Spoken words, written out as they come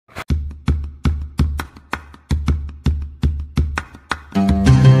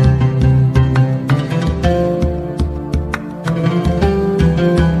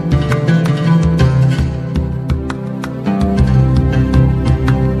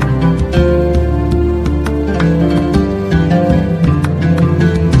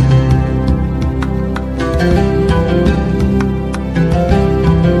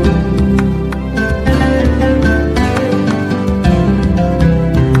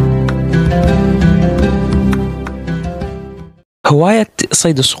هواية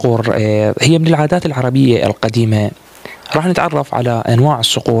صيد الصقور هي من العادات العربية القديمة. راح نتعرف على أنواع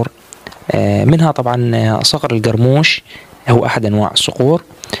الصقور، منها طبعا صقر القرموش هو أحد أنواع الصقور،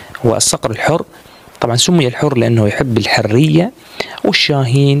 والصقر الحر طبعا سمي الحر لأنه يحب الحرية،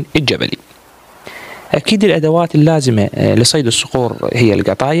 والشاهين الجبلي. أكيد الأدوات اللازمة لصيد الصقور هي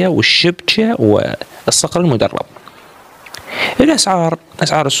القطاية والشبكة والصقر المدرب. الأسعار،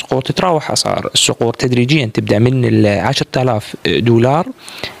 أسعار الصقور تتراوح أسعار الصقور تدريجيا تبدأ من 10,000 دولار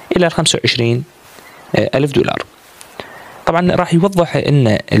إلى 25,000 دولار. طبعا راح يوضح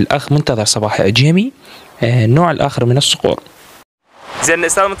أن الأخ منتظر صباح عجيمي النوع الآخر من الصقور. زين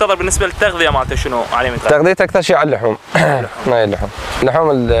استاذ منتظر، بالنسبه للتغذيه مالته شنو عليه؟ تغذيته اكثر شيء على اللحوم. اللحوم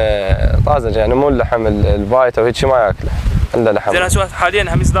الطازج، يعني مو اللحم البايت وهيك شيء ما ياكله الا لحم. زين هسه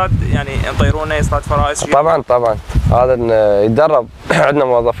حاليا هم يصطاد، يعني نطيرونه يصطاد فرائس؟ طبعا هذا يتدرب عندنا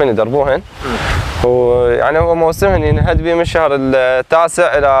موظفين يدربوهن، ويعني هو موسمهن ينهد به من الشهر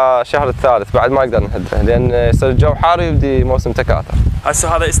التاسع الى الشهر الثالث، بعد ما يقدر نهده لان يصير الجو حار ويبدي موسم تكاثر.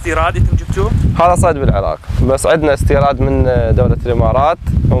 هسه هذا استيراد انتم جبتوه؟ هذا صيد بالعراق، بس عندنا استيراد من دولة الامارات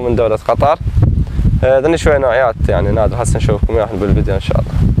ومن دولة قطر. ذني شوي نوعيات يعني نادر، هسه نشوفكم اياهم بالفيديو ان شاء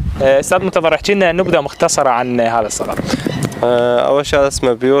الله. استاذ منتظر احكي لنا نبذه مختصره عن هذا الصقر. اول شيء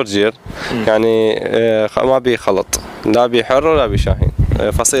اسمه بيور جير، يعني ما بيه خلط، لا بيه حر ولا بيه شاهين،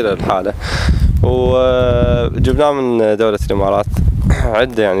 فصيله الحاله. وجبناه من دولة الامارات،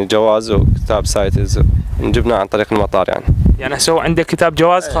 عنده يعني جواز وكتاب سايتز، جبناه عن طريق المطار يعني هسه هو عنده كتاب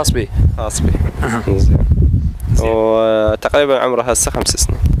جواز خاص به؟ خاص به. زين. وتقريبا عمره هسه 5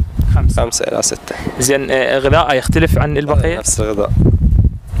 سنين. 5 إلى 6. زين غذاءه يختلف عن البقيه؟ نفس الغذاء.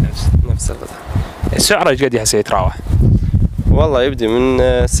 نفس الغذاء. سعره ايش قد هسه يتراوح؟ والله يبدي من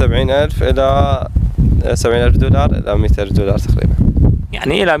 70,000 إلى 70,000 دولار إلى 100,000 دولار تقريبا.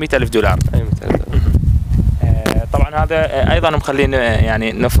 يعني إلى 100,000 دولار. أي 100,000 دولار. طبعا هذا أيضا مخلينا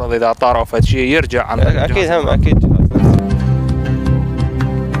يعني نفرض إذا طار أو فد شيء يرجع عن أكيد هم أكيد.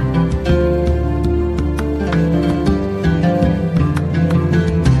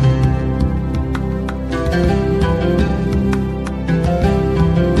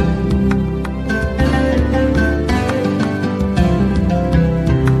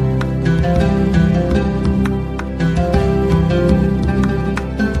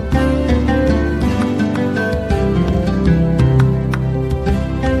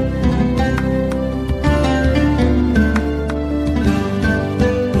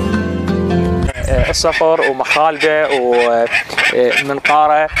 الصقر ومخالبه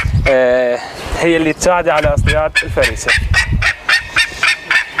ومنقاره هي اللي تساعد على اصطياد الفريسه.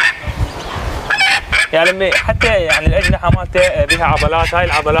 يعني حتى يعني الاجنحه مالته بها عضلات، هاي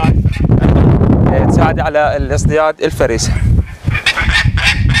العضلات تساعد على اصطياد الفريسه.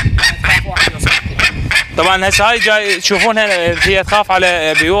 طبعا هسه هاي جاي تشوفونها هي تخاف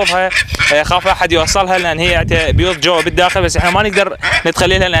على بيوضها، خاف احد يوصلها لان هي بيوض جوا بالداخل، بس احنا ما نقدر ندخل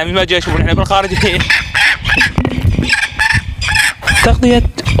لها لان ما جاي يشوفون احنا بالخارج. تغذية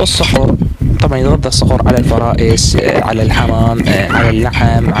الصقور طبعا يتغذى الصقور على الفرائس، على الحمام، على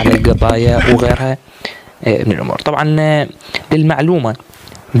اللحم، على القطاية وغيرها من الامور. طبعا للمعلومة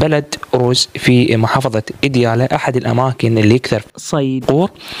بلدروز في محافظة ديالى احد الاماكن اللي يكثر صيد الصقور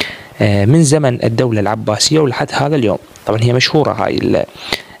من زمن الدولة العباسية ولحد هذا اليوم. طبعا هي مشهورة هاي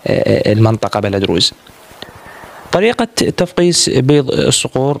المنطقة بلدروز. طريقة تفقيس بيض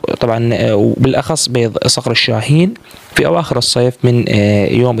الصقور طبعا وبالأخص بيض صقر الشاهين في أواخر الصيف من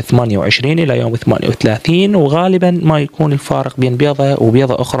يوم 28 إلى يوم 38، وغالبا ما يكون الفارق بين بيضة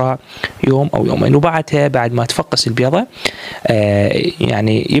وبيضة أخرى يوم أو يومين، وبعدها بعد ما تفقس البيضة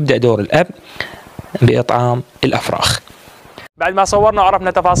يعني يبدأ دور الأب بإطعام الأفراخ. بعد ما صورنا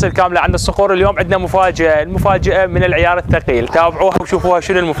وعرفنا تفاصيل كاملة عن الصقور، اليوم عندنا مفاجأة، المفاجأة من العيار الثقيل. تابعوها وشوفوها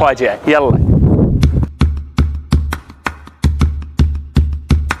شنو المفاجأة. يلا.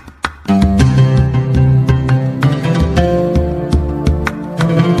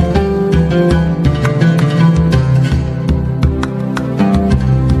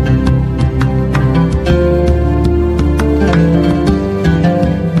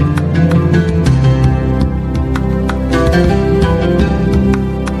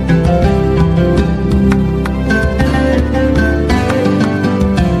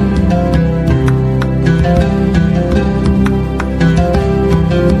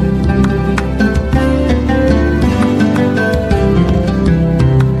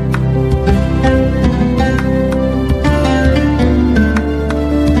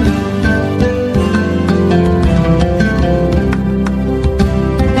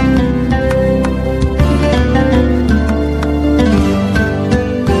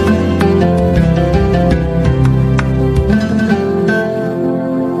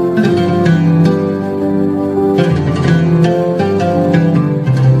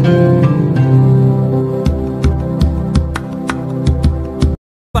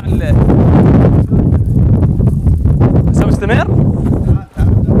 نطلع هسه مستمر؟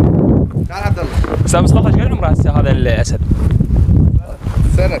 تعال عبد الله. استاذ مصطفى ايش قد عمره هسه هذا الاسد؟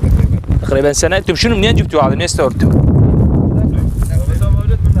 سنة تقريبا. تقريبا سنه. انتم شنو منين جبتوا هذا؟ منين استوردتوا؟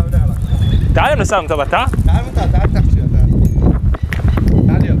 تعال يا استاذ منتظر تعال. تعال تحكي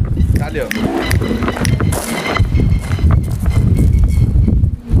تعال اليوم. تعال اليوم.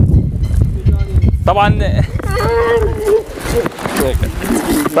 طبعا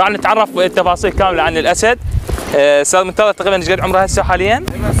راح نتعرف التفاصيل كامله عن الاسد. استاذ منتظر تقريبا ايش قد عمره هسه حاليا؟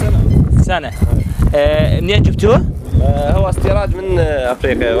 سنه. منين جبتوه؟ هو استيراد من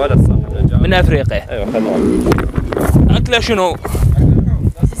افريقيا ولا صح؟ من افريقيا. ايوه خلوه. اكله شنو؟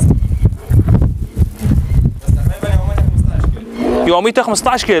 يوميته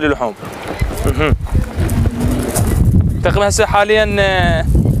 15 كيلو لحوم. تقريبا هسه حاليا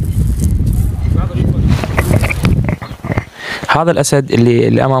هذا الأسد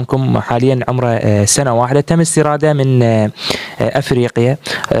اللي أمامكم حاليا عمره سنة واحدة، تم استيراده من أفريقيا.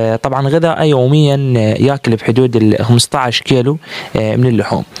 طبعا غذاء يوميا يأكل بحدود ال 15 كيلو من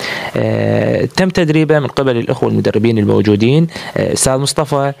اللحوم. تم تدريبه من قبل الأخوة المدربين الموجودين، أستاذ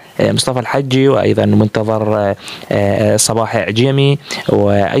مصطفى الحجي، وأيضا منتظر صباح عجيمي،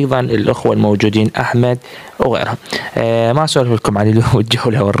 وأيضا الأخوة الموجودين أحمد وغيرهم. ما أسولف لكم عن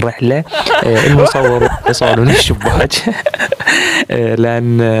الجولة والرحلة، المصور يصورون الشباك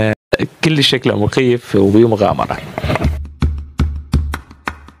لأن كل شكله مخيف وبيه مغامرة.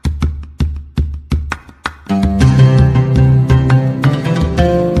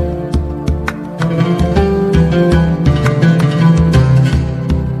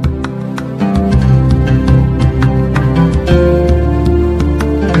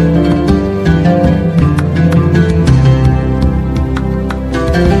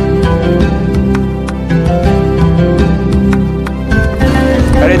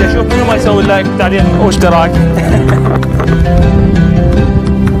 اريد اشوف منو ما يسوي لايك وتعليق واشتراك.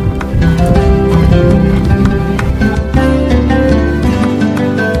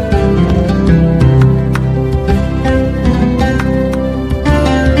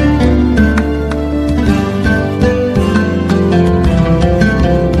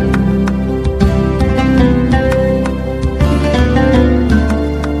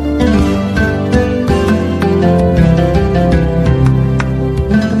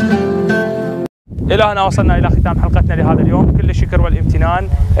 إلى هنا وصلنا إلى ختام حلقتنا لهذا اليوم. كل الشكر والامتنان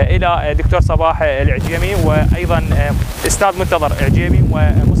إلى دكتور صباح العجيمي، وأيضا أستاذ منتظر عجيمي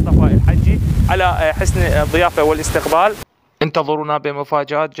ومصطفى الحجي على حسن الضيافة والاستقبال. انتظرونا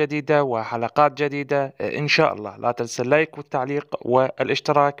بمفاجآت جديدة وحلقات جديدة إن شاء الله. لا تنسى اللايك والتعليق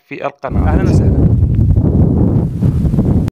والاشتراك في القناة. أهلا وسهلا.